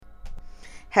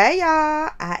Hey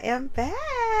y'all, I am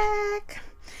back.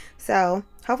 So,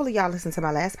 hopefully, y'all listened to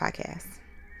my last podcast.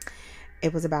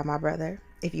 It was about my brother.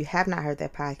 If you have not heard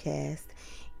that podcast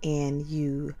and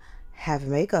you have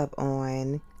makeup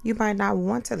on, you might not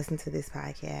want to listen to this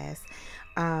podcast.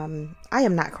 I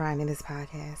am not crying in this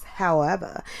podcast.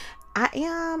 However, I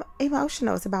am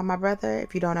emotional. It's about my brother.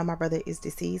 If you don't know, my brother is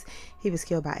deceased. He was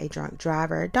killed by a drunk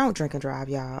driver. Don't drink and drive,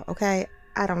 y'all. Okay?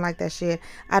 I don't like that shit.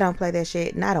 I don't play that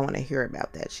shit, and I don't want to hear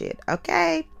about that shit.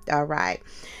 Okay? All right.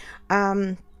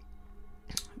 Um,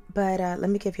 but let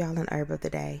me give y'all an herb of the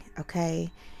day.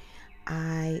 Okay?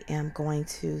 I am going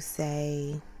to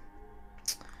say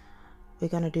we're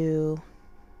gonna do.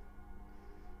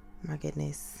 My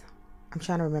goodness. I'm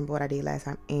trying to remember what I did last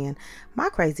time, and my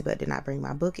crazy butt did not bring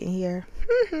my book in here.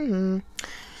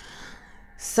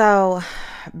 So,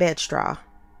 bed straw.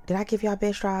 Did I give y'all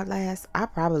bed straw last? I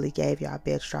probably gave y'all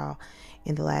bed straw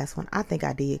in the last one. I think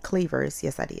I did. Cleavers.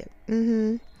 Yes, I did.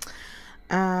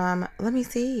 Let me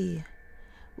see.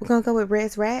 We're going to go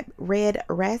with red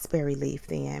raspberry leaf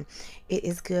then. It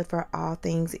is good for all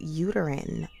things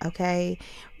uterine, okay?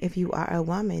 If you are a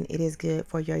woman, it is good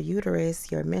for your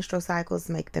uterus, your menstrual cycles,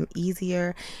 make them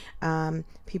easier.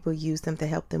 People use them to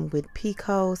help them with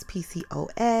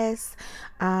PCOS,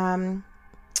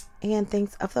 and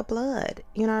things of the blood.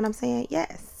 You know what I'm saying?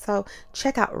 Yes. So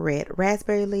check out red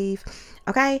raspberry leaf.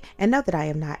 Okay. And know that I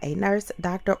am not a nurse,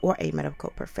 doctor, or a medical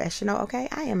professional. Okay.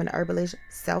 I am an herbalist,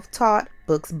 self-taught,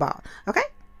 books bought. Okay.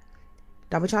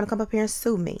 Don't be trying to come up here and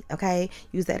sue me. Okay.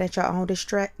 Use that at your own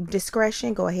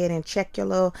discretion. Go ahead and check your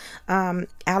little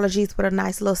allergies with a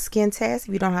nice little skin test.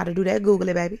 If you don't know how to do that, Google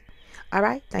it, baby. All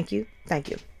right. Thank you. Thank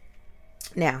you.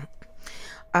 Now,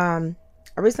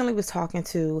 I recently was talking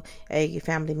to a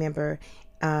family member,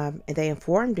 and they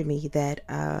informed me that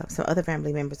some other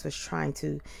family members was trying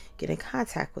to get in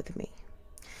contact with me.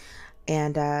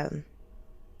 And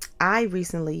I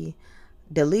recently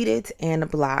deleted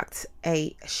and blocked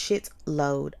a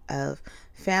shitload of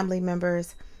family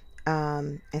members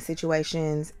and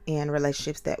situations and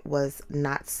relationships that was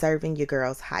not serving your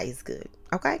girl's highest good.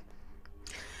 Okay?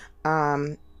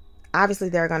 Obviously,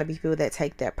 there are going to be people that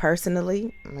take that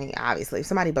personally. I mean, obviously, if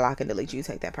somebody block and delete you,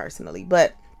 take that personally.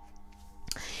 But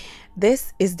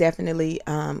this is definitely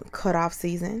cutoff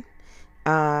season.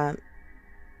 And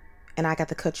I got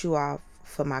to cut you off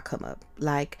for my come up.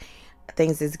 Like,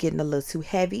 things is getting a little too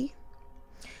heavy.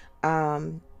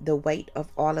 The weight of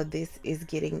all of this is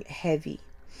getting heavy.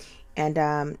 And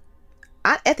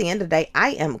at the end of the day, I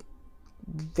am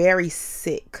very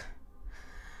sick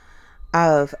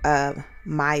of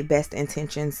my best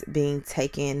intentions being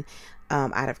taken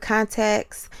out of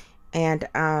context, and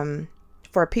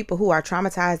for people who are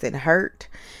traumatized and hurt,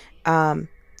 you know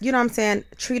what I'm saying,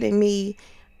 treating me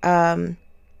as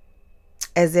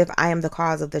if I am the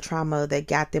cause of the trauma that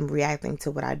got them reacting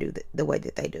to what I do the way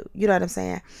that they do. You know what I'm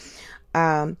saying?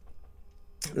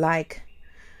 Like,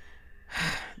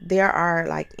 there are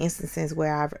like instances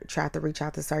where I've tried to reach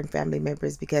out to certain family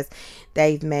members because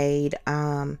they've made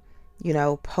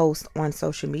post on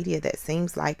social media that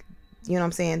seems like, you know what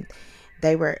I'm saying,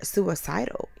 they were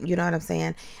suicidal, you know what I'm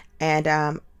saying,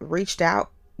 and reached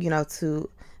out, to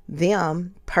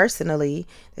them personally.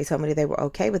 They told me that they were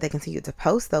okay, but they continued to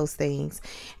post those things.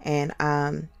 And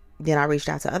then I reached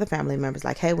out to other family members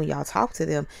like, hey, when y'all talk to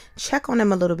them, check on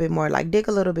them a little bit more, like dig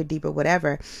a little bit deeper,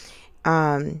 whatever.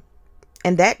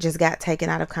 And that just got taken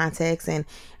out of context. And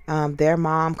their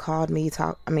mom called me,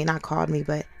 not called me,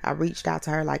 but I reached out to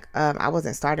her. Like, I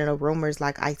wasn't starting no rumors.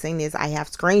 Like, I seen this, I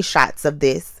have screenshots of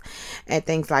this and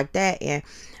things like that. And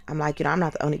I'm like, I'm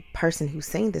not the only person who's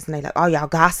seen this. And they like, oh, y'all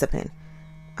gossiping.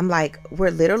 I'm like,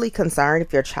 we're literally concerned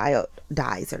if your child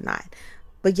dies or not.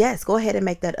 But yes, go ahead and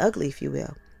make that ugly, if you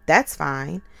will. That's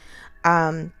fine.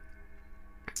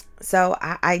 So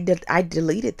I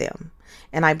deleted them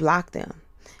and I blocked them.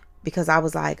 Because I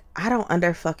was like, I don't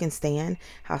stand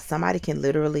how somebody can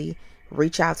literally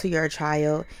reach out to your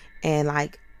child and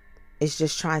like is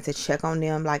just trying to check on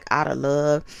them like out of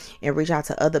love, and reach out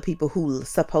to other people who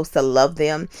supposed to love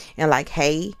them and like,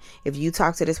 hey, if you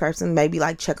talk to this person, maybe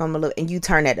like check on them a little, and you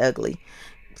turn that ugly.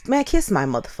 Man, kiss my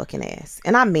motherfucking ass.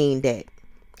 And I mean that.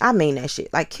 I mean that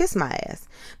shit. Like, kiss my ass.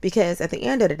 Because at the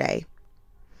end of the day,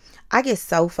 I get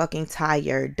so fucking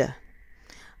tired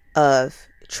of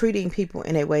treating people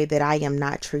in a way that I am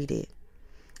not treated.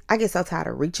 I get so tired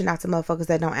of reaching out to motherfuckers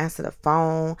that don't answer the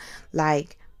phone,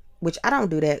 like, which I don't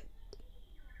do that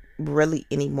really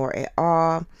anymore at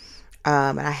all.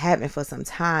 And I haven't for some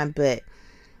time, but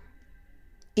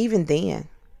even then,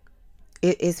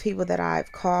 it is people that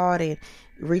I've called and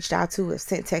reached out to, have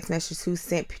sent text messages to,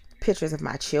 sent pictures of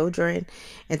my children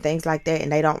and things like that,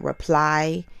 and they don't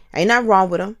reply. Ain't nothing wrong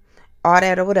with them, all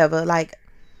that or whatever. Like,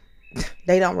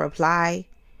 they don't reply.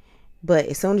 But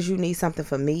as soon as you need something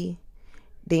from me,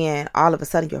 then all of a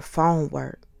sudden your phone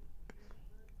work.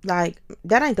 Like,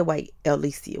 that ain't the way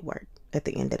Alicia work at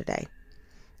the end of the day.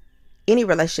 Any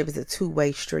relationship is a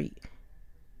two-way street.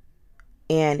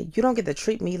 And you don't get to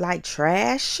treat me like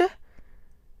trash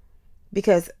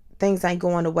because things ain't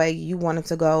going the way you want them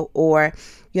to go, or,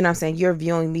 you know what I'm saying, you're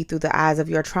viewing me through the eyes of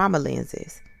your trauma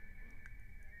lenses.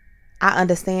 I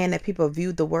understand that people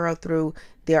view the world through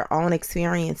their own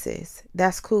experiences.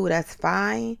 That's cool. That's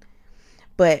fine.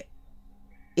 But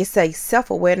it's a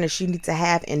self-awareness you need to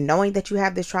have in knowing that you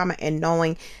have this trauma and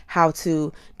knowing how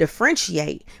to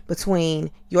differentiate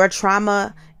between your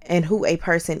trauma and who a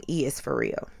person is for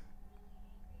real.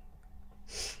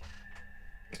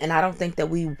 And I don't think that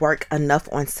we work enough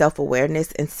on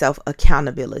self-awareness and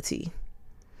self-accountability.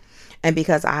 And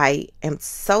because I am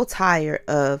so tired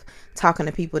of talking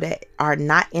to people that are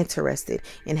not interested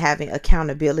in having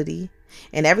accountability,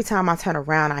 and every time I turn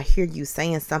around, I hear you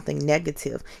saying something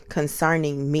negative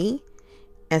concerning me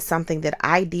and something that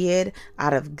I did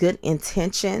out of good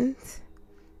intentions.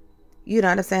 You know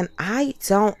what I'm saying? I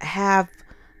don't have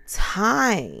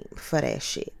time for that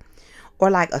shit. Or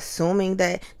like assuming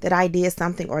that I did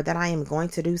something or that I am going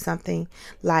to do something.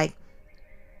 Like,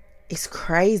 it's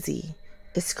crazy.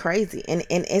 It's crazy. And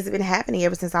it's been happening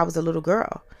ever since I was a little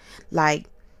girl. Like,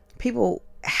 people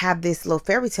have this little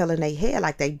fairy tale in their head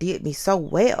like they did me so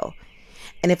well.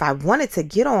 And if I wanted to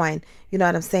get on, you know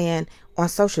what I'm saying, on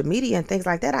social media and things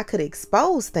like that, I could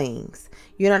expose things,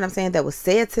 you know what I'm saying, that was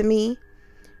said to me,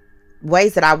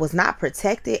 ways that I was not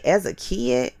protected as a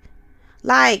kid.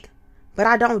 Like, but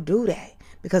I don't do that.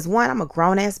 Because one, I'm a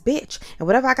grown ass bitch. And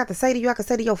whatever I got to say to you, I can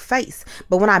say to your face.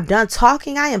 But when I'm done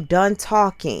talking, I am done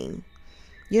talking.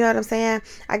 You know what I'm saying?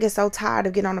 I get so tired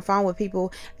of getting on the phone with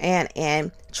people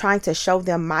and trying to show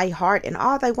them my heart, and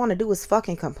all they want to do is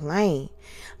fucking complain.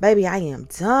 Baby, I am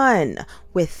done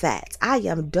with that. I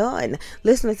am done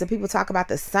listening to people talk about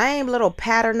the same little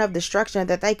pattern of destruction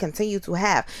that they continue to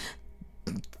have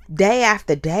day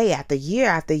after day, after year,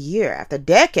 after year, after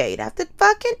decade, after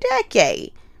fucking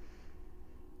decade.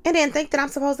 And then think that I'm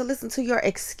supposed to listen to your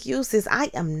excuses. I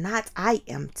am not. I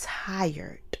am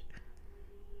tired.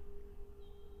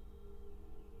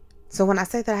 So when I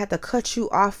say that I had to cut you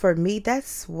off for me,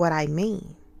 that's what I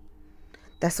mean.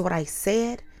 That's what I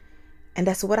said. And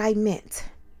that's what I meant.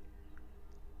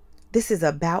 This is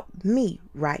about me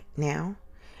right now.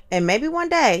 And maybe one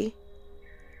day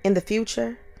in the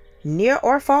future, near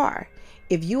or far,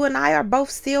 if you and I are both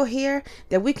still here,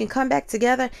 that we can come back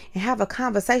together and have a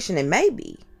conversation. And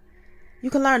maybe you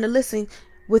can learn to listen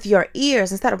with your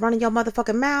ears instead of running your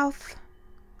motherfucking mouth.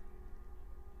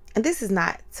 And this is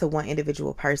not to one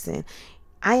individual person.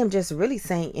 I am just really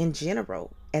saying in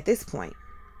general at this point.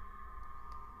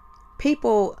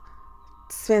 People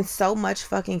spend so much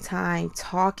fucking time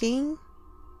talking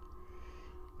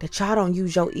that y'all don't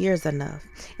use your ears enough.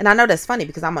 And I know that's funny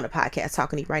because I'm on a podcast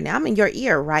talking to you right now. I'm in your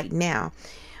ear right now.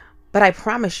 But I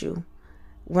promise you,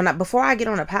 before I get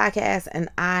on a podcast and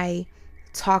I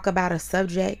talk about a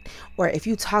subject, or if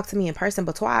you talk to me in person,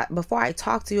 before I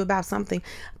talk to you about something,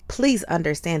 please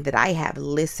understand that I have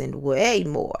listened way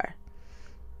more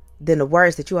than the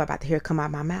words that you are about to hear come out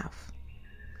of my mouth.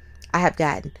 I have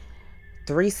gotten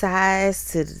 3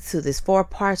 sides to this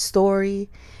 4-part story,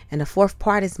 and the 4th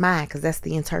part is mine because that's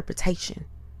the interpretation.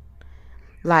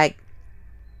 Like,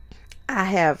 I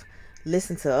have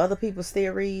listened to other people's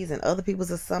theories and other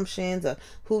people's assumptions of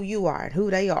who you are and who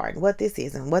they are and what this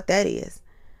is and what that is.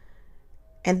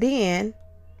 And then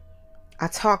I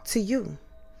talk to you.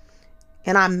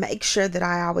 And I make sure that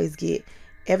I always get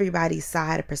everybody's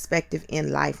side of perspective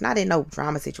in life. Not in no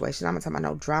drama situation. I'm not talking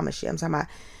about no drama shit. I'm talking about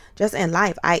just in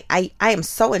life. I am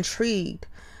so intrigued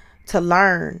to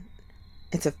learn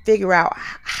and to figure out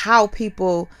how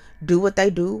people do what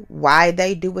they do, why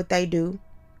they do what they do,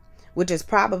 which is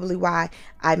probably why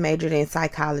I majored in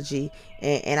psychology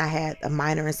and I had a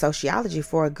minor in sociology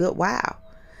for a good while.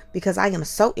 Because I am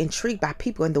so intrigued by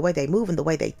people and the way they move and the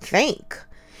way they think.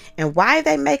 And why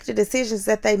they make the decisions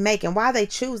that they make, and why they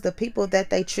choose the people that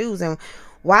they choose, and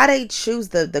why they choose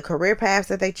the career paths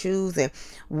that they choose, and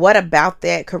what about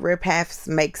that career paths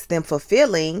makes them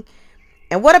fulfilling,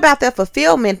 and what about their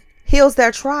fulfillment heals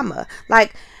their trauma.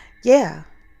 Like, yeah,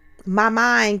 my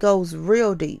mind goes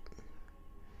real deep.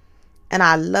 And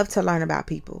I love to learn about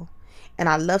people. And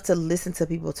I love to listen to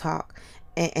people talk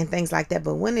and things like that.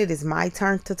 But when it is my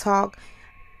turn to talk,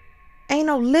 ain't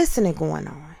no listening going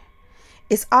on.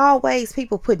 It's always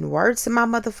people putting words in my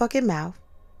motherfucking mouth.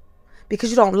 because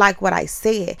you don't like what I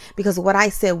said, because what I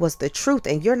said was the truth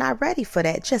and you're not ready for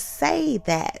that. Just say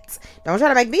that. Don't try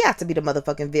to make me have to be the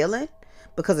motherfucking villain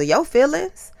because of your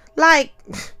feelings. Like,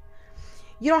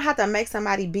 you don't have to make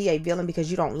somebody be a villain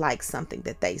because you don't like something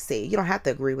that they said. You don't have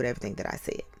to agree with everything that I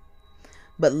said.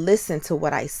 But listen to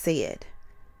what I said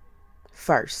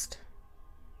first.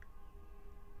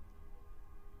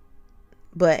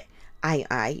 But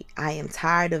I am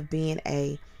tired of being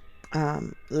a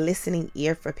listening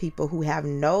ear for people who have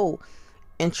no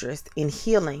interest in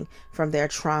healing from their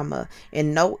trauma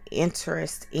and no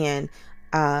interest in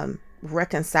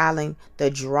reconciling the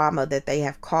drama that they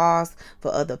have caused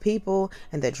for other people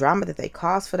and the drama that they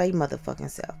caused for their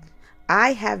motherfucking self.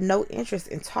 I have no interest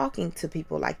in talking to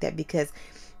people like that because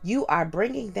you are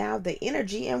bringing down the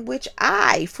energy in which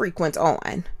I frequent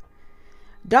on.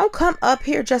 Don't come up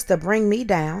here just to bring me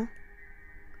down.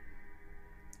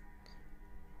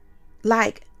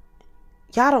 Like,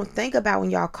 y'all don't think about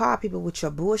when y'all call people with your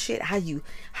bullshit, how you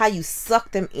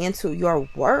suck them into your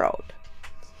world.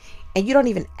 And you don't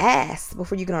even ask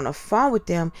before you get on the phone with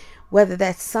them whether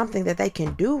that's something that they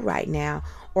can do right now,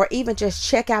 or even just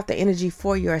check out the energy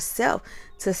for yourself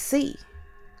to see.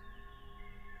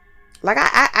 Like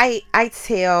I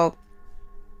tell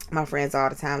my friends all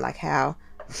the time, like, how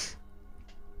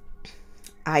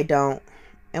I don't,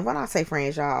 and when I say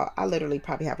friends, y'all, I literally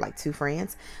probably have like 2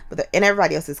 friends, and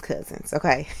everybody else is cousins,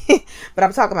 okay? But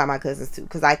I'm talking about my cousins too,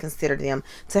 because I consider them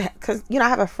because I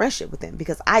have a friendship with them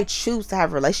because I choose to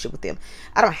have a relationship with them.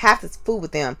 I don't have to fool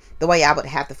with them the way I would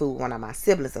have to fool with one of my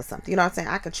siblings or something. You know what I'm saying?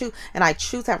 I could choose, and I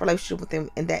choose to have a relationship with them,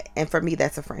 and for me,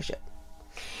 that's a friendship.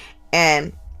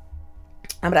 And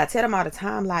but I tell them all the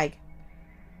time, like,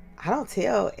 I don't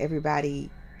tell everybody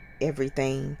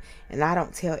everything, and I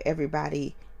don't tell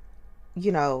everybody,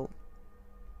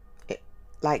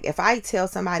 like, if I tell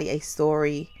somebody a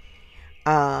story,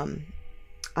 I'm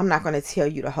not going to tell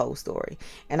you the whole story.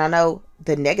 And I know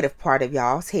the negative part of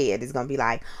y'all's head is going to be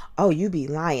like, oh, you be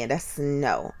lying.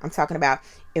 No. I'm talking about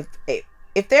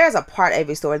if there's a part of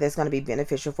a story that's going to be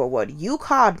beneficial for what you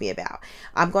called me about,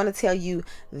 I'm going to tell you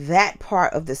that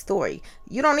part of the story.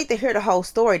 You don't need to hear the whole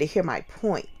story to hear my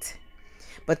point.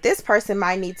 But this person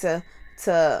might need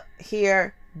to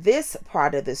hear this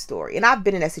part of the story. And I've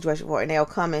been in that situation before, and they'll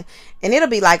come in and it'll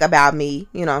be like about me,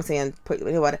 you know what I'm saying?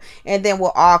 And then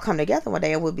we'll all come together one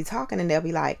day and we'll be talking, and they'll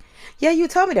be like, yeah, you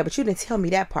told me that, but you didn't tell me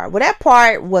that part. Well, that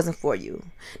part wasn't for you.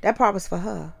 That part was for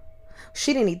her.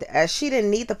 She didn't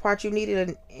need the part you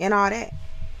needed and all that.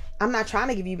 I'm not trying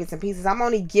to give you bits and pieces. I'm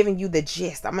only giving you the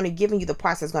gist. I'm only giving you the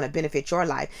parts that's going to benefit your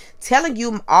life. Telling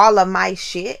you all of my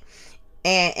shit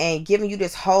and giving you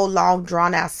this whole long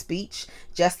drawn out speech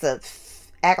just to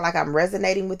act like I'm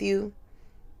resonating with you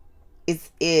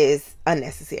is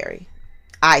unnecessary,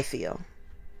 I feel.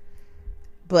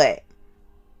 But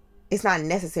it's not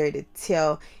necessary to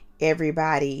tell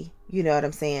everybody, you know what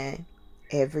I'm saying,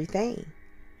 everything.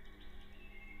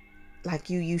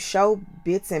 Like, you show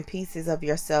bits and pieces of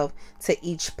yourself to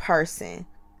each person.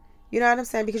 You know what I'm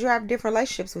saying? Because you have different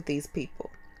relationships with these people.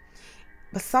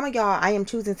 But some of y'all, I am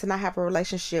choosing to not have a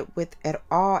relationship with at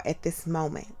all at this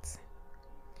moment.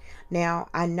 Now,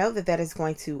 I know that is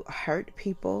going to hurt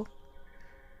people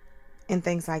and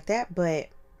things like that, but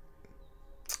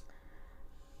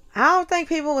I don't think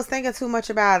people was thinking too much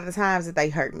about the times that they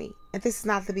hurt me. And this is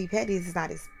not to be petty. This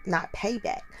is not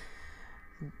payback.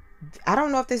 I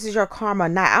don't know if this is your karma or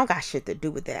not. I don't got shit to do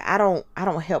with that. I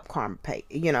don't help karma pay.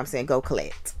 You know what I'm saying? Go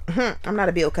collect. I'm not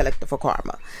a bill collector for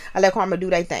karma. I let karma do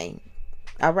their thing.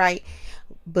 All right.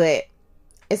 But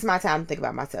it's my time to think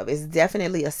about myself. It's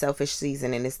definitely a selfish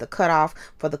season, and it's the cutoff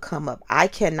for the come up. I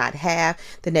cannot have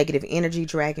the negative energy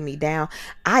dragging me down.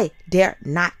 I dare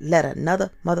not let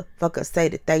another motherfucker say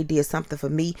that they did something for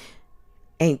me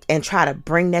and try to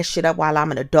bring that shit up while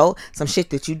I'm an adult. Some shit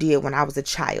that you did when I was a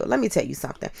child. Let me tell you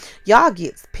something. Y'all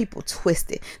get people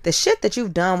twisted. The shit that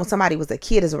you've done when somebody was a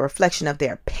kid is a reflection of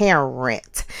their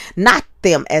parent, not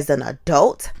them as an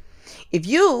adult. If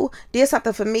you did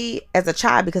something for me as a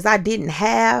child because I didn't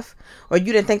have, or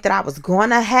you didn't think that I was going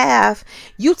to have,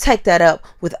 you take that up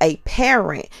with a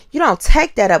parent. You don't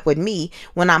take that up with me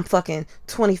when I'm fucking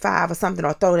 25 or something,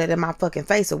 or throw that in my fucking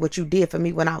face, or what you did for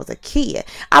me when I was a kid.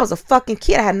 I was a fucking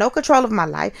kid. I had no control of my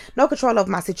life, no control of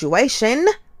my situation.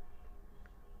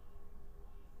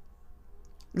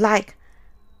 Like,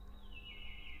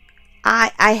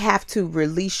 I have to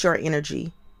release your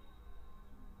energy.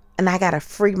 And I gotta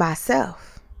free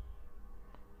myself.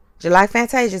 Just like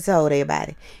Fantasia told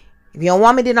everybody. If you don't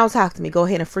want me, then don't talk to me. Go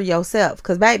ahead and free yourself.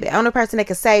 Because, baby, the only person that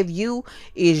can save you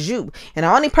is you. And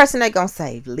the only person that gonna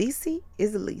save Lacey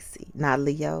is Lacey, not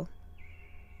Leo.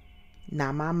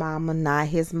 Not my mama, not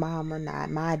his mama, not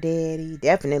my daddy.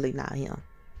 Definitely not him.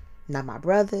 Not my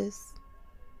brothers.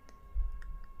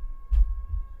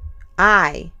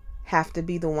 I have to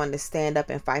be the one to stand up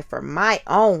and fight for my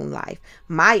own life,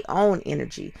 my own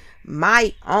energy,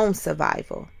 my own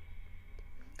survival.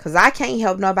 Because I can't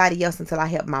help nobody else until I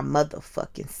help my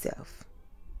motherfucking self.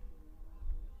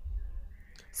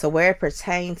 So where it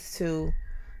pertains to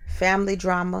family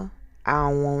drama, I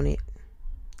don't want it.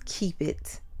 Keep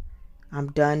it.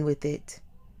 I'm done with it.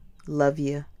 Love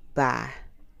you. Bye.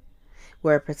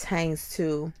 Where it pertains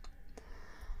to,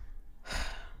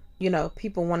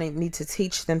 people wanting me to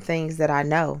teach them things that I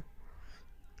know,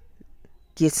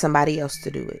 get somebody else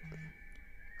to do it.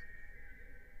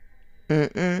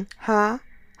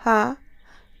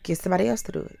 Get somebody else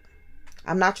to do it.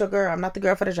 I'm not your girl. I'm not the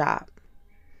girl for the job.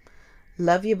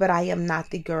 Love you, but I am not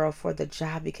the girl for the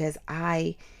job because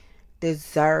I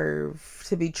deserve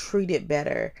to be treated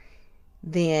better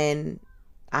than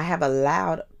I have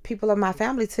allowed people of my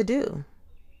family to do.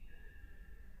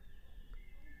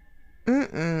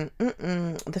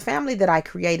 The family that I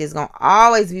create is going to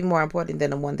always be more important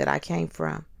than the one that I came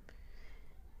from.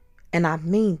 And I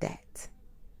mean that.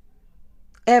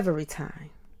 Every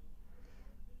time.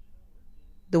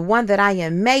 The one that I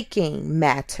am making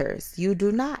matters. You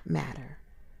do not matter.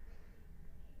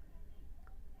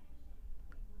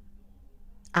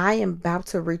 I am about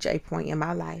to reach a point in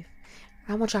my life.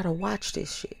 I want y'all to watch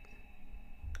this shit.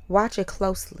 Watch it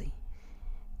closely.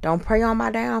 Don't pray on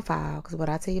my downfall, because what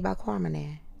I tell you about karma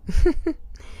now. But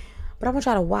I want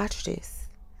y'all to watch this.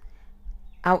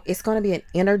 It's going to be an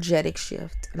energetic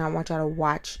shift, and I want y'all to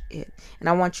watch it. And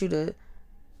I want you to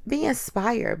be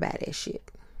inspired by that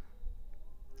shit.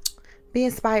 Be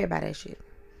inspired by that shit.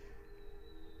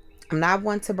 I'm not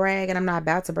one to brag, and I'm not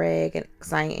about to brag,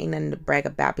 because I ain't nothing to brag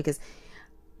about. Because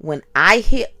when I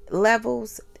hit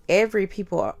levels,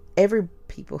 everybody,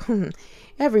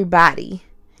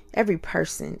 every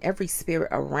person, every spirit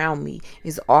around me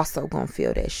is also going to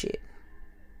feel that shit.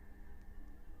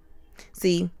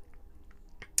 See,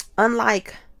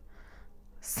 unlike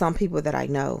some people that I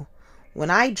know, when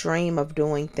I dream of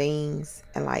doing things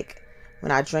and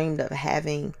when I dreamed of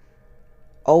having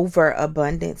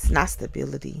overabundance, not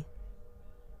stability,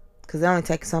 because it only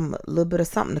takes a little bit of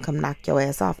something to come knock your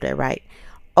ass off there, right?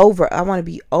 I want to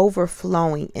be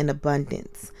overflowing in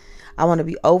abundance. I want to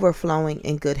be overflowing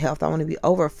in good health. I want to be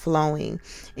overflowing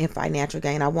in financial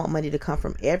gain. I want money to come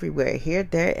from everywhere, here,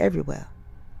 there, everywhere.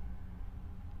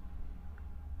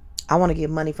 I want to get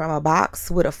money from a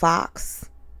box with a fox.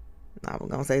 I was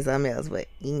going to say something else, but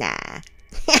nah.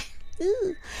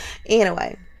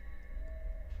 Anyway.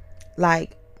 But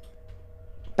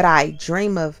I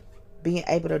dream of being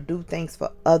able to do things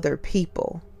for other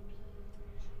people.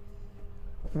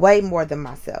 Way more than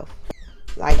myself.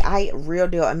 I real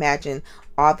deal imagine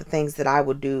all the things that I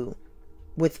would do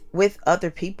with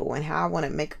other people and how I want to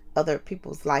make other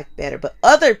people's life better. But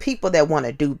other people that want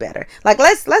to do better.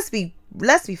 Let's be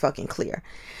fucking clear.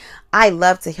 I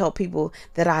love to help people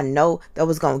that I know that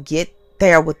was going to get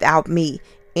there without me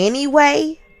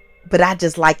anyway. But I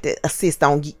just like to assist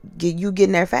on you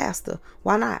getting there faster.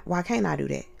 Why not? Why can't I do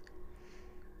that?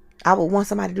 I would want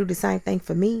somebody to do the same thing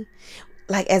for me.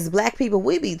 As black people,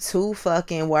 we be too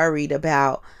fucking worried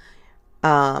about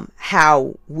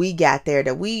how we got there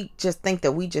that we just think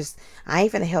that I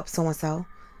ain't finna help so-and-so.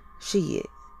 Shit.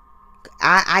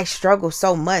 I struggle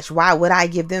so much. Why would I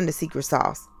give them the secret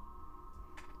sauce?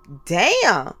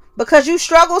 Damn. Because you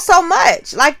struggle so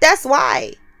much. That's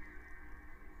why.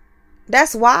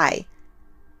 That's why.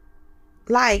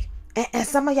 And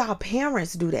some of y'all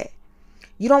parents do that.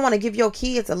 You don't want to give your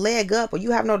kids a leg up, or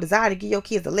you have no desire to give your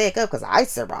kids a leg up because I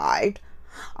survived.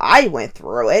 I went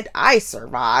through it. I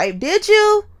survived. Did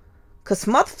you? Because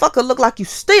motherfucker look like you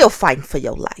still fighting for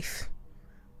your life.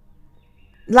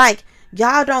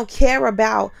 Y'all don't care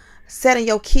about setting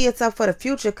your kids up for the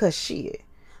future because shit.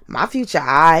 My future,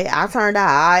 I turned out.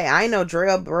 I ain't no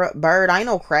drill bird. I ain't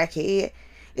no crackhead.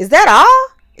 Is that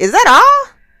all? Is that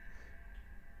all?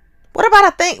 What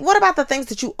about the things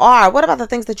that you are? What about the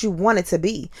things that you wanted to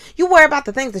be? You worry about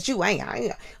the things that you ain't. I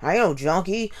ain't no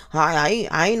junkie. I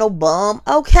ain't no bum.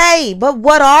 Okay, but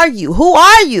what are you? Who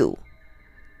are you?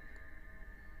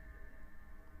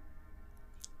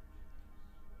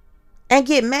 And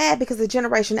get mad because the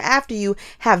generation after you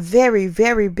have very,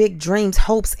 very big dreams,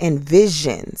 hopes, and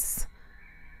visions.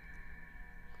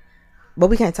 But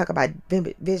we can't talk about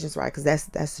visions, right? Because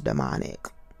that's demonic.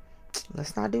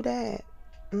 Let's not do that.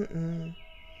 Oh,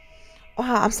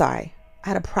 I'm sorry. I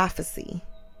had a prophecy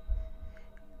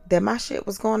that my shit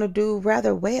was going to do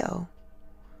rather well.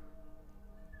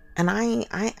 And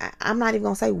I'm not even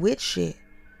gonna say which shit.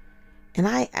 And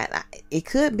it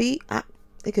could be,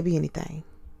 it could be anything.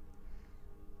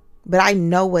 But I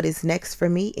know what is next for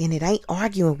me, and it ain't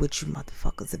arguing with you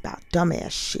motherfuckers about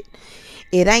dumbass shit.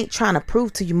 It ain't trying to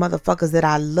prove to you motherfuckers that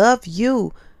I love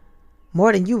you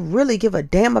more than you really give a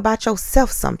damn about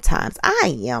yourself sometimes.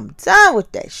 I am done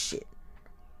with that shit.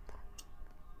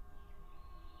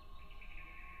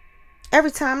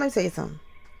 Every time, let me tell you something.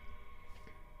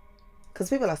 Because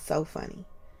people are so funny.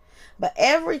 But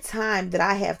every time that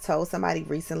I have told somebody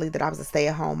recently that I was a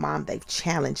stay-at-home mom, they've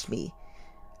challenged me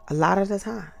a lot of the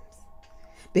times.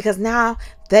 Because now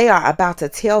they are about to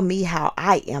tell me how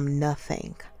I am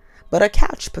nothing but a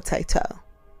couch potato.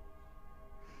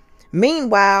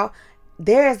 Meanwhile,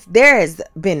 there has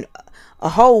been a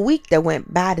whole week that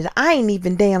went by that I ain't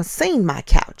even damn seen my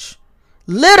couch.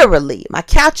 Literally, my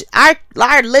couch,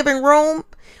 our living room,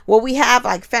 what we have,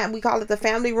 like we call it the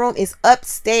family room, is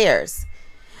upstairs.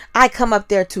 I come up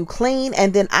there to clean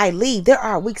and then I leave. There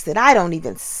are weeks that I don't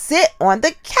even sit on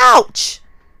the couch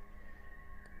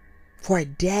for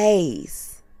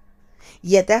days.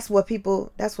 Yet that's what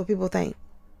people think.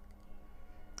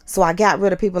 So I got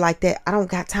rid of people like that. I don't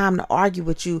got time to argue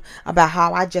with you about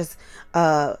how I just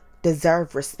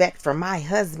deserve respect from my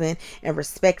husband and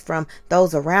respect from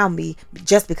those around me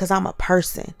just because I'm a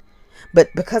person. But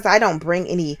because I don't bring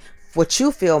any what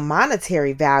you feel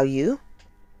monetary value,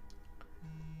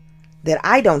 that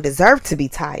I don't deserve to be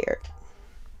tired.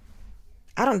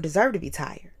 I don't deserve to be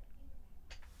tired.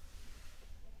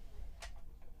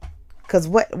 Because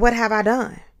what have I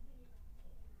done?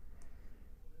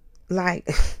 Like,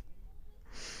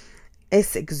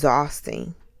 it's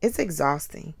exhausting. It's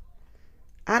exhausting.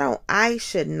 I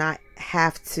should not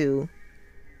have to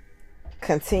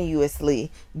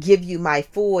continuously give you my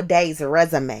full day's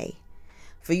resume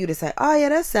for you to say, oh yeah,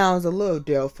 that sounds a little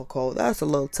difficult. That's a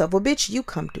little tough. Well, bitch, you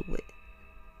come do it.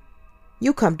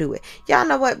 You come do it. Y'all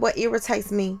know what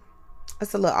irritates me?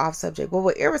 It's a little off subject. But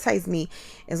what irritates me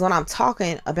is when I'm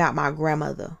talking about my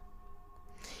grandmother.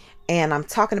 And I'm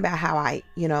talking about how I,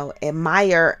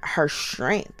 admire her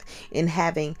strength in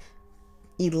having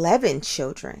 11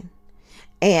 children.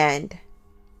 And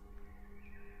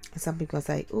some people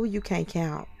say, oh, you can't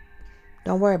count.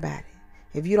 Don't worry about it.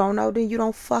 If you don't know, then you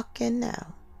don't fucking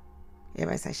know.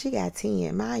 Everybody say, she got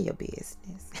 10. Mind your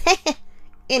business.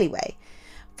 Anyway,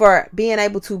 for being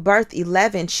able to birth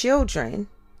 11 children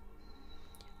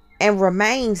and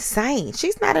remain sane.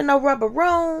 She's not in no rubber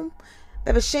room.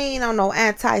 Baby, she ain't on no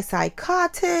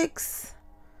antipsychotics.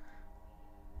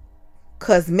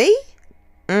 Cause me?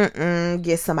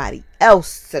 Get somebody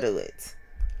else to do it.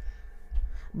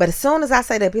 But as soon as I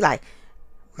say that, be like,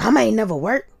 mama ain't never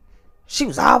worked. She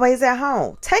was always at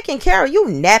home. Taking care of you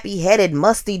nappy-headed,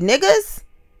 musty niggas.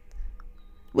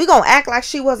 We gonna act like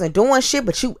she wasn't doing shit,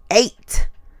 but you ate.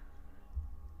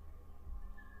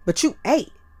 But you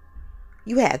ate.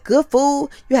 You had good food.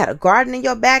 You had a garden in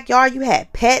your backyard. You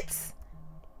had pets.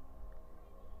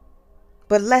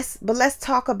 But let's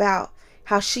talk about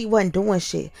how she wasn't doing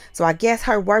shit. So I guess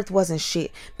her worth wasn't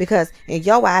shit. Because in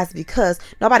your eyes, because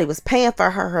nobody was paying for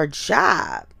her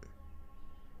job.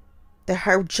 That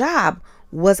her job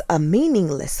was a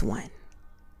meaningless one.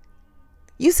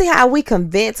 You see how we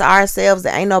convince ourselves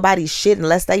that ain't nobody shit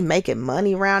unless they making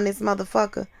money around this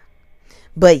motherfucker?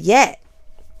 But yet,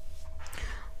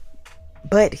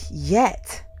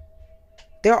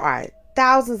 there are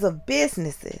thousands of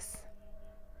businesses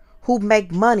who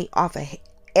make money off of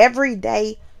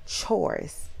everyday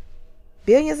chores.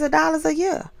 Billions of dollars a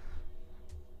year.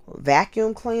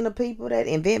 Vacuum cleaner people that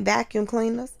invent vacuum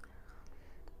cleaners.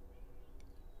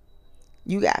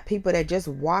 You got people that just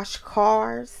wash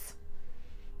cars.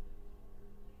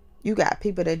 You got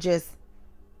people that just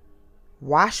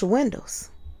wash windows.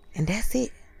 And that's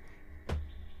it.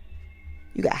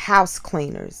 You got house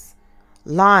cleaners,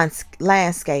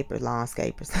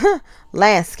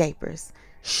 landscapers,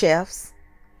 chefs,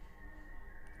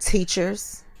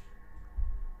 teachers,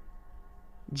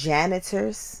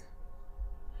 janitors,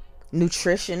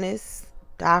 nutritionists,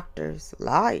 doctors,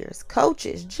 lawyers,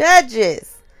 coaches,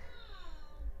 judges,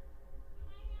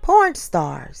 porn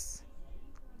stars.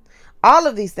 All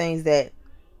of these things that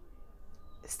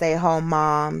stay-at-home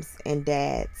moms and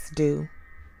dads do,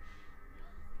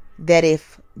 that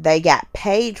if they got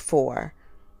paid for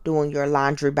doing your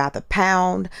laundry by the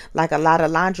pound, like a lot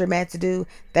of laundromats do,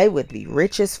 they would be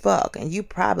rich as fuck, and you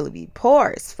probably be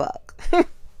poor as fuck. But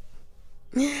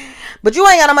you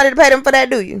ain't got no money to pay them for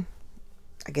that, do you?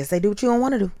 I guess they do what you don't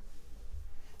want to do.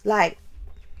 Like,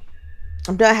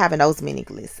 I'm done having those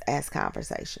meaningless ass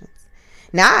conversations.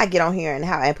 Now I get on here and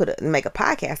make a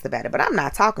podcast about it, but I'm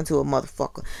not talking to a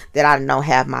motherfucker that I know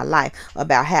half my life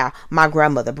about how my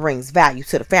grandmother brings value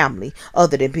to the family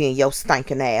other than being your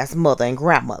stinking ass mother and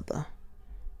grandmother.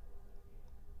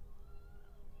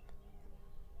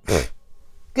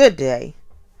 Good day.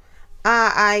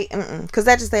 Cause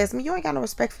that just says me, you ain't got no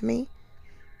respect for me.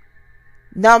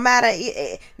 No matter,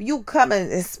 you come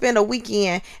and spend a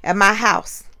weekend at my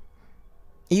house,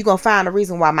 you gonna find a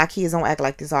reason why my kids don't act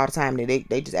like this all the time. They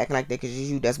just acting like that because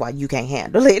you. That's why you can't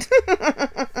handle it.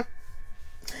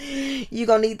 You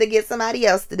gonna need to get somebody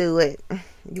else to do it.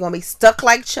 You gonna be stuck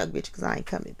like Chuck, bitch, because I ain't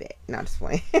coming back. Not just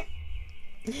playing.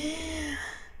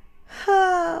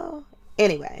 Oh,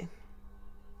 anyway.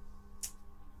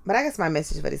 But I guess my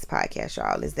message for this podcast,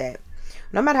 y'all, is that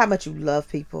no matter how much you love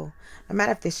people, no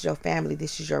matter if this is your family,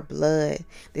 this is your blood,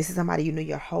 this is somebody you knew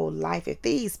your whole life, if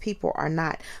these people are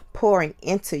not pouring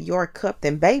into your cup,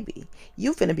 then baby,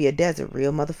 you finna be a desert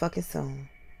real motherfucking soon.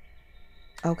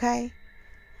 Okay?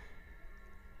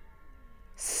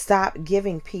 Stop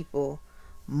giving people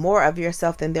more of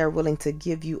yourself than they're willing to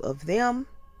give you of them,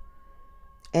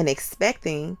 and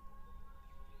expecting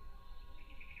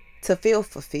to feel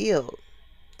fulfilled,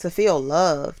 to feel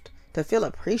loved, to feel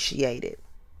appreciated.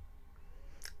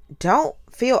 Don't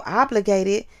feel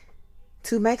obligated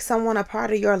to make someone a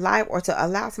part of your life or to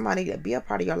allow somebody to be a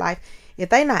part of your life if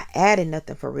they not adding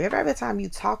nothing for real. Every time you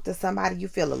talk to somebody, you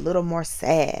feel a little more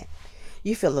sad.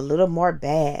 You feel a little more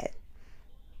bad.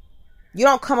 You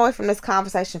don't come away from this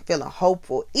conversation feeling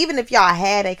hopeful. Even if y'all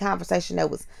had a conversation that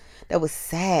was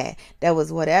sad, that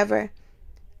was whatever,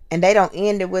 and they don't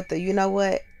end it with the, you know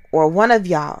what, or one of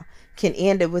y'all can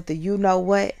end it with the, you know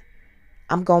what,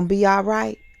 I'm gonna be all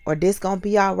right, or this gonna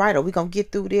be all right, or we gonna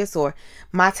get through this, or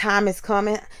my time is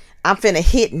coming, I'm finna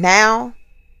hit now.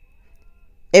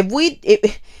 If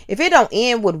it don't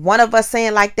end with one of us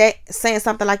saying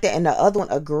something like that and the other one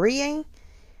agreeing,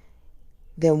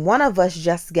 then one of us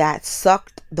just got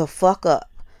sucked the fuck up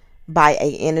by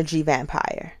a energy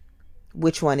vampire.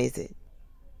 Which one is it?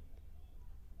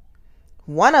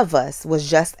 One of us was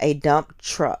just a dump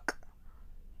truck,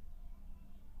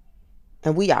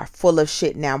 and we are full of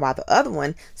shit now, while the other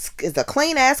one is a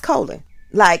clean ass colon.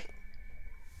 Like,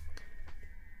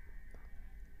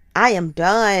 I am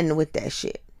done with that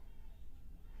shit.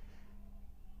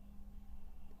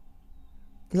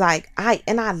 Like, I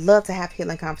love to have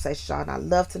healing conversations, y'all, and I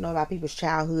love to know about people's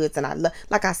childhoods, and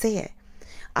like I said,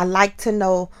 I like to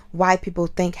know why people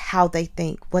think how they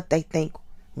think, what they think,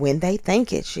 when they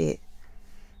think it, shit.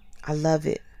 I love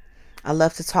it. I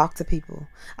love to talk to people.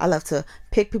 I love to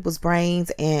pick people's brains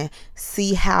and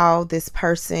see how this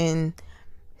person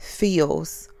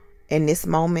feels in this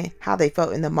moment, how they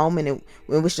felt in the moment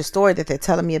in which the story that they're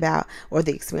telling me about or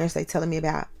the experience they're telling me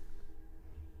about.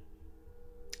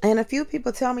 And a few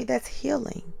people tell me that's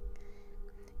healing.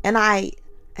 And I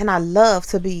love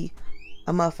to be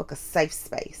a motherfucker safe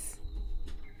space.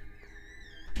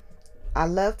 I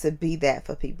love to be that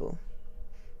for people.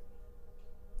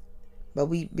 But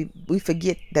we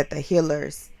forget that the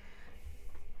healers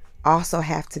also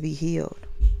have to be healed.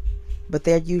 But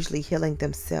they're usually healing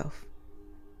themselves.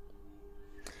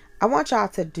 I want y'all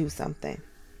to do something.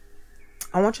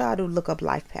 I want y'all to look up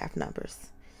life path numbers.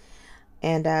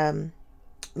 And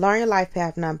learn your life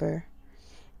path number.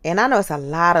 And I know it's a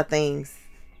lot of things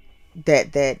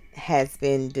that has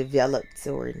been developed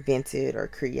or invented or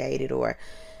created or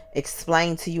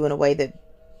explained to you in a way that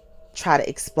try to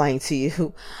explain to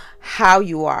you how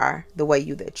you are the way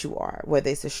that you are, whether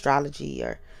it's astrology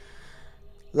or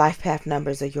life path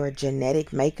numbers or your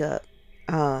genetic makeup.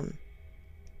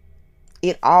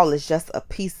 It all is just a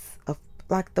piece of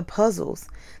like the puzzles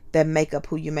that make up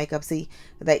who you make up. See,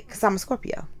 because I'm a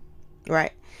Scorpio,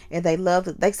 right? And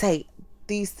they say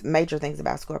these major things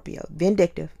about Scorpio: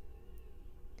 vindictive,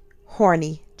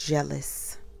 horny,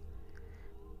 jealous.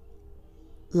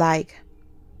 Like,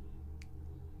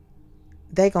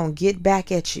 they gonna get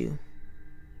back at you.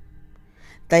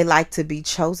 They like to be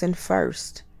chosen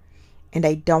first, and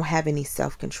they don't have any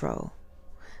self-control.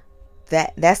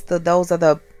 Those are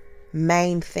the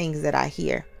main things that I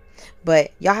hear.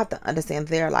 But y'all have to understand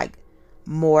there are like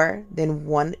more than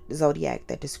one zodiac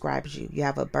that describes you. You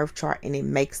have a birth chart and it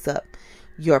makes up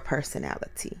your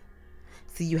personality.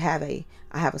 So I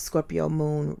have a Scorpio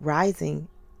moon rising.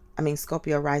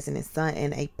 Scorpio rising in sun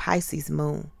and a Pisces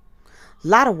moon. A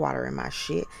lot of water in my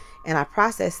shit. And I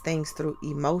process things through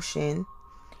emotion,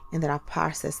 and then I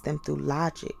process them through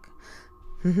logic.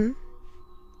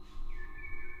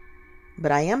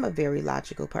 But I am a very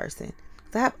logical person.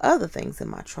 I have other things in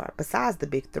my chart besides the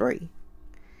big three.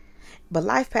 But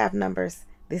life path numbers,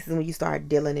 This is when you start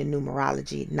dealing in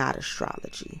numerology, not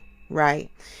astrology, right?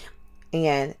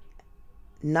 And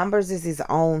numbers is his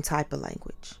own type of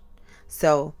language.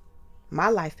 So my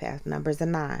life path number is a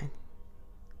 9.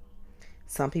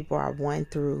 Some people are 1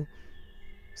 through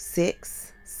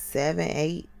 6, 7,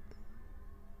 8,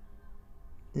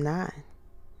 9.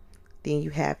 Then you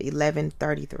have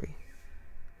 1133.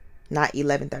 Not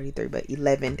 1133, but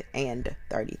 11 and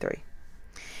 33.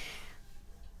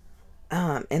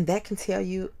 And that can tell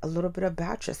you a little bit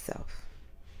about yourself,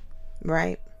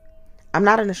 right? I'm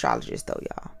not an astrologist though,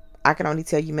 y'all. I can only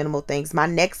tell you minimal things. My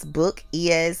next book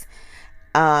is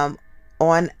on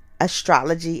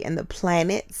astrology and the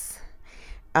planets.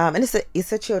 And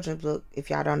it's a children's book. If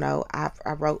y'all don't know, I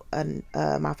wrote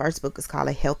my first book is called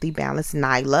A Healthy Balance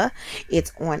Nyla.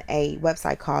 It's on a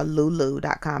website called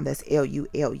lulu.com. That's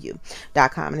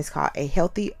LULU.com, and it's called A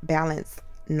Healthy Balance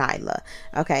Nyla.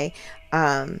 Okay,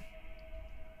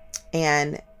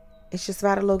 and it's just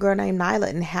about a little girl named Nyla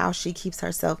and how she keeps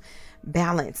herself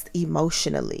balanced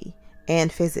emotionally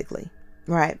and physically,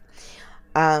 right?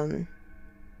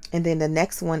 And then the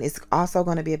next one is also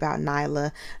going to be about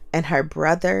Nyla and her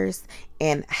brothers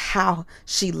and how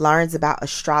she learns about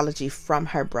astrology from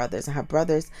her brothers. And her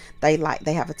brothers, they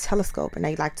have a telescope and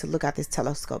they like to look at this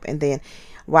telescope. And then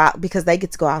because they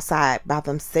get to go outside by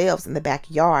themselves in the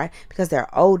backyard because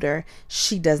they're older,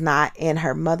 she does not. And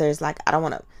her mother is like, I don't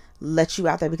want to let you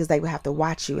out there because they would have to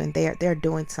watch you. And they're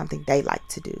doing something they like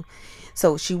to do.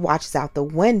 So she watches out the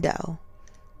window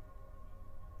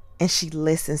and she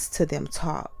listens to them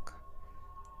talk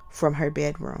from her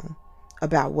bedroom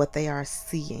about what they are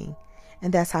seeing.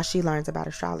 And that's how she learns about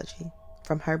astrology,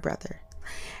 from her brother.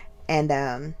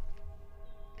 And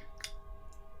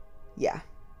yeah.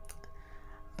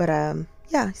 But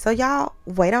yeah, so y'all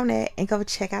wait on that and go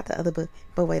check out the other book,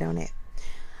 but wait on that.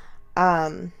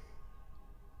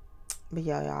 But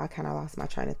y'all, I kind of lost my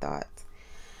train of thought.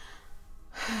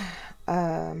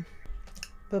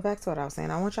 But back to what I was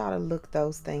saying, I want y'all to look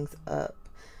those things up,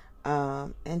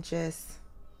 and just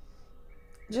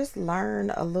learn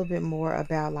a little bit more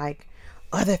about like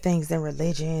other things than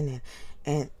religion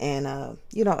and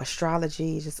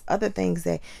astrology, just other things,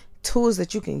 that tools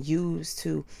that you can use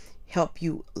to help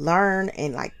you learn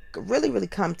and like really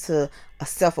come to a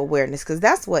self-awareness, because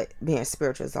that's what being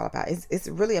spiritual is all about. It's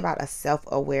really about a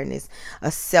self-awareness,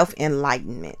 a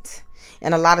self-enlightenment.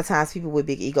 And a lot of times people with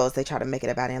big egos, they try to make it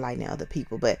about enlightening other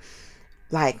people. But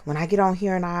like when I get on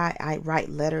here and I write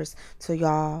letters to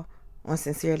y'all on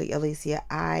Sincerely Alicia,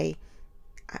 I'm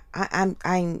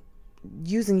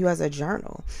using you as a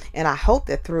journal. And I hope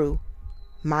that through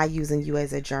my using you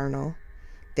as a journal,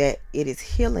 that it is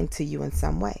healing to you in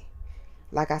some way.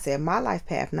 Like I said, my life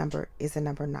path number is a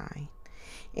number 9.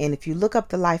 And if you look up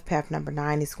the life path number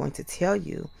 9, it's going to tell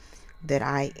you that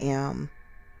I am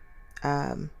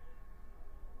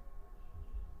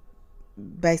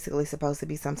basically supposed to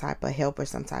be some type of helper,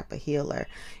 some type of healer,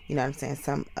 you know what I'm saying,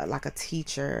 some like a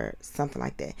teacher, something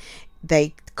like that.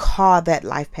 They call that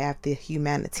life path the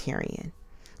humanitarian.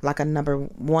 Like a number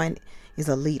 1 is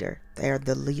a leader. They're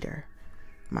the leader.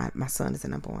 My son is a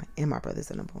number 1 and my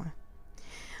brother's a number 1.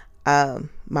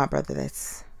 My brother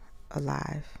that's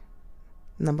alive,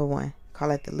 number 1, call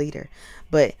it the leader.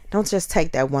 But don't just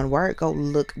take that one word, go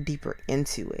look deeper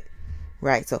into it.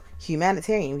 Right. So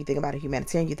humanitarian, when you think about a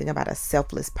humanitarian, you think about a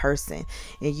selfless person.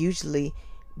 And usually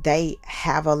they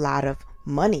have a lot of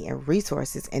money and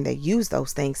resources, and they use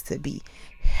those things to be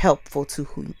helpful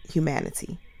to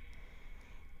humanity.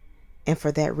 And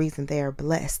for that reason, they are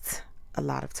blessed a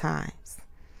lot of times.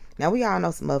 Now, we all know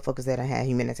some motherfuckers that don't have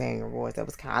humanitarian rewards that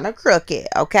was kind of crooked.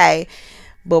 Okay.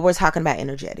 But we're talking about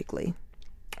energetically.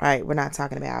 All right. We're not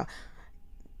talking about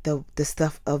the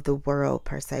stuff of the world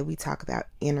per se. We talk about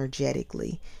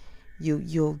energetically.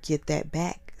 You'll get that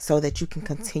back so that you can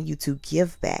continue to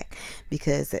give back,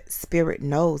 because spirit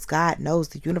knows, God knows,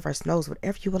 the universe knows,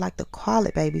 whatever you would like to call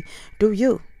it, baby, do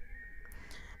you.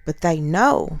 But they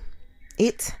know,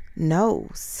 it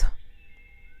knows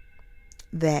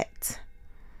that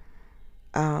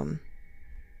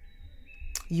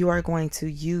you are going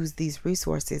to use these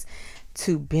resources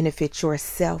to benefit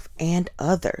yourself and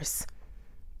others.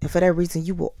 And for that reason,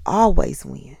 you will always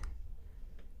win.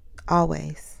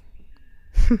 Always.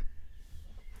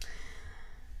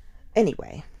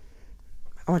 Anyway,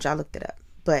 I want y'all to look it up.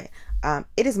 But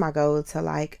it is my goal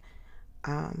to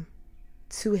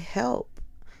to help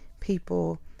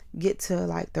people get to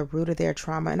like the root of their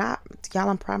trauma. And I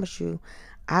promise you,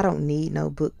 I don't need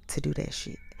no book to do that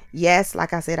shit. Yes,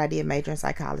 like I said, I did major in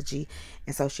psychology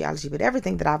and sociology, but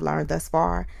everything that I've learned thus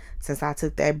far, since I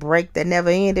took that break that never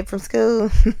ended from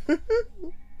school,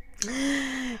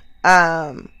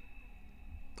 Um,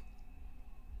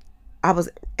 I was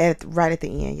right at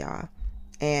the end, y'all,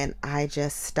 and I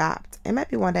just stopped. And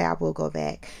maybe one day I will go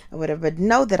back or whatever. But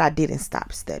know that I didn't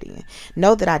stop studying.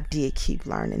 Know that I did keep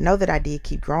learning. Know that I did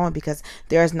keep growing, because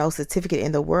there is no certificate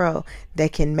in the world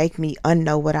that can make me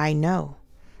unknow what I know.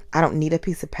 I don't need a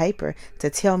piece of paper to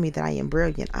tell me that I am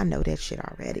brilliant. I know that shit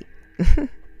already.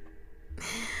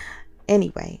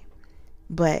 Anyway,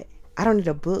 but I don't need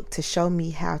a book to show me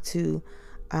how to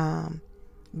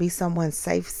be someone's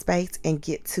safe space and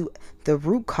get to the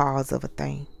root cause of a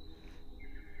thing.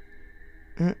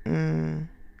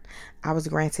 I was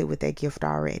granted with that gift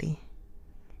already.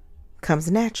 Comes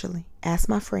naturally. Ask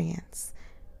my friends.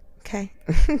 Okay.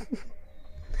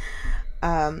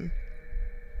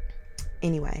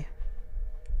 Anyway,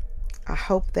 I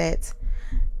hope that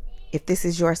if this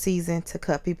is your season to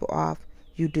cut people off,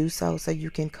 you do so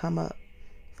you can come up.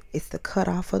 It's the cut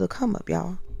off or the come up,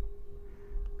 y'all.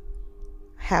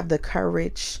 Have the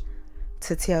courage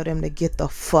to tell them to get the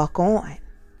fuck on.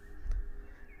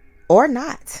 Or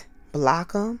not.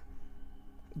 Block them.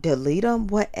 Delete them.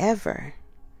 Whatever.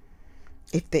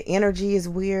 If the energy is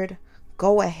weird,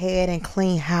 go ahead and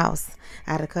clean house.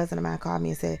 I had a cousin of mine called me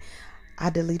and said, I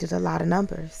deleted a lot of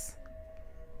numbers.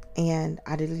 And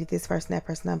I deleted this person, that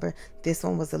person number. This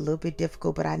one was a little bit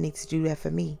difficult, but I need to do that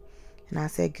for me. And I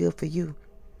said, good for you.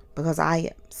 Because I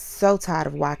am so tired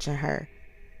of watching her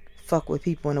fuck with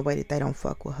people in a way that they don't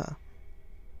fuck with her.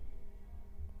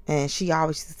 And she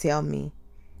always used to tell me,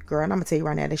 girl, and I'm going to tell you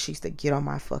right now that she used to get on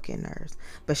my fucking nerves.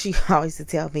 But she always used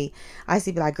to tell me, I used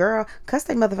to be like, girl, cuss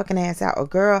their motherfucking ass out. Or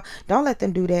girl, don't let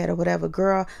them do that or whatever.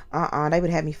 Girl, they would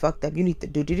have me fucked up. You need to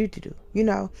do. You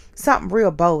know, something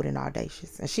real bold and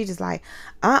audacious. And she just like,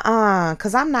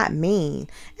 because I'm not mean.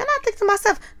 And I think to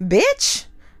myself, bitch,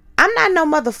 I'm not no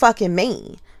motherfucking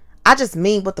mean. I just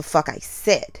mean what the fuck I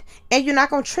said. And you're not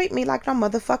going to treat me like no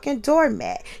motherfucking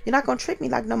doormat. You're not going to treat me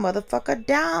like no motherfucker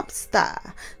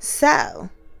dumpster. So,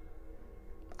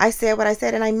 I said what I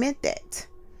said and I meant that.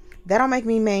 That don't make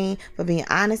me mean for being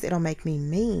honest. It don't make me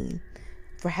mean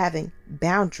for having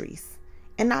boundaries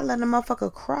and not letting a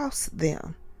motherfucker cross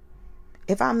them.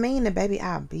 If I'm mean, then baby,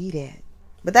 I'll be that.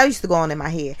 But that used to go on in my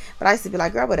head. But I used to be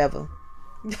like, girl, whatever.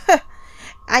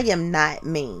 I am not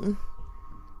mean.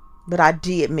 But I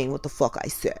did mean what the fuck I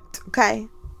said. Okay?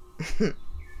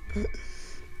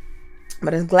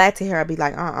 But it's glad to hear her be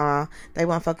like, they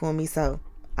weren't fucking with me, so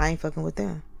I ain't fucking with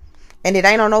them. And it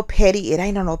ain't on no petty. It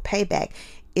ain't on no payback.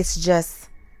 It's just,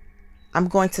 I'm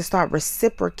going to start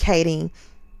reciprocating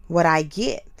what I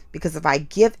get. Because if I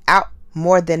give out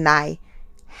more than I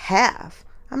have,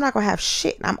 I'm not going to have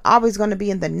shit. I'm always going to be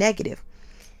in the negative.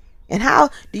 And how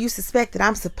do you suspect that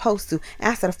I'm supposed to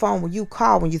answer the phone when you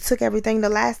call, when you took everything the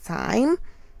last time?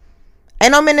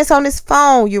 Ain't no minutes on this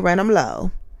phone. You run them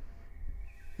low.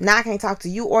 Now I can't talk to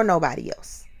you or nobody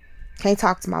else. Can't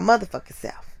talk to my motherfucking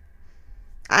self.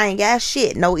 I ain't got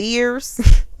shit. No ears.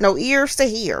 No ears to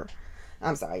hear.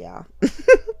 I'm sorry, y'all.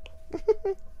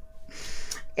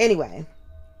 Anyway.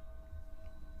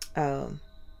 Them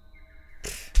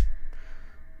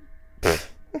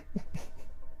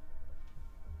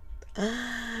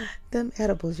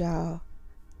edibles, y'all.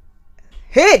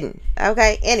 Hidden.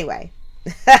 Okay. Anyway.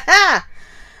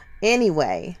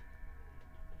 Anyway.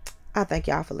 I thank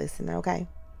y'all for listening. Okay.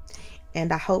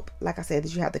 And I hope, like I said,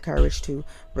 that you have the courage to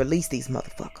release these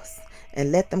motherfuckers and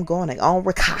let them go on their own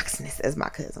recognizance, as my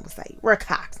cousin would say.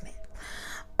 Recognizance.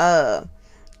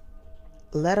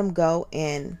 Let them go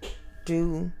and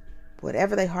do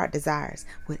whatever their heart desires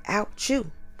without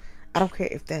you. I don't care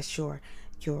if that's your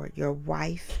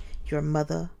wife, your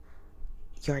mother,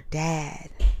 your dad.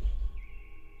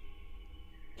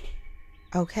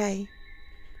 Okay?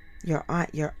 Your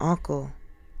aunt, your uncle,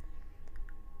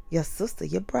 your sister,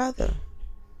 your brother,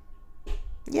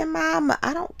 your mama.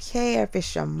 I don't care if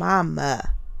it's your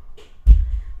mama.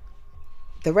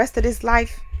 The rest of this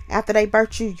life, after they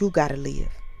birth you, you gotta live.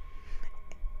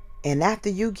 And after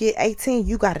you get 18,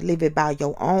 you gotta live it by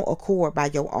your own accord, by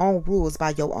your own rules,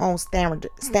 by your own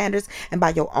standards, and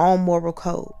by your own moral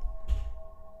code.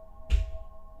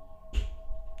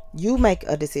 You make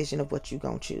a decision of what you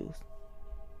gonna choose.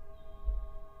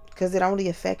 Because it only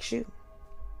affects you.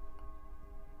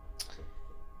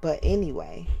 But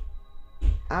anyway,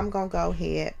 I'm going to go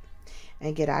ahead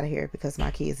and get out of here because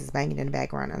my kids is banging in the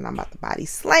background and I'm about to body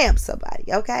slam somebody,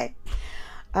 okay?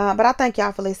 But I thank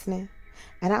y'all for listening.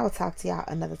 And I will talk to y'all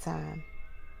another time.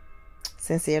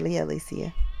 Sincerely,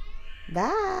 Alicia.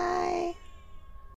 Bye.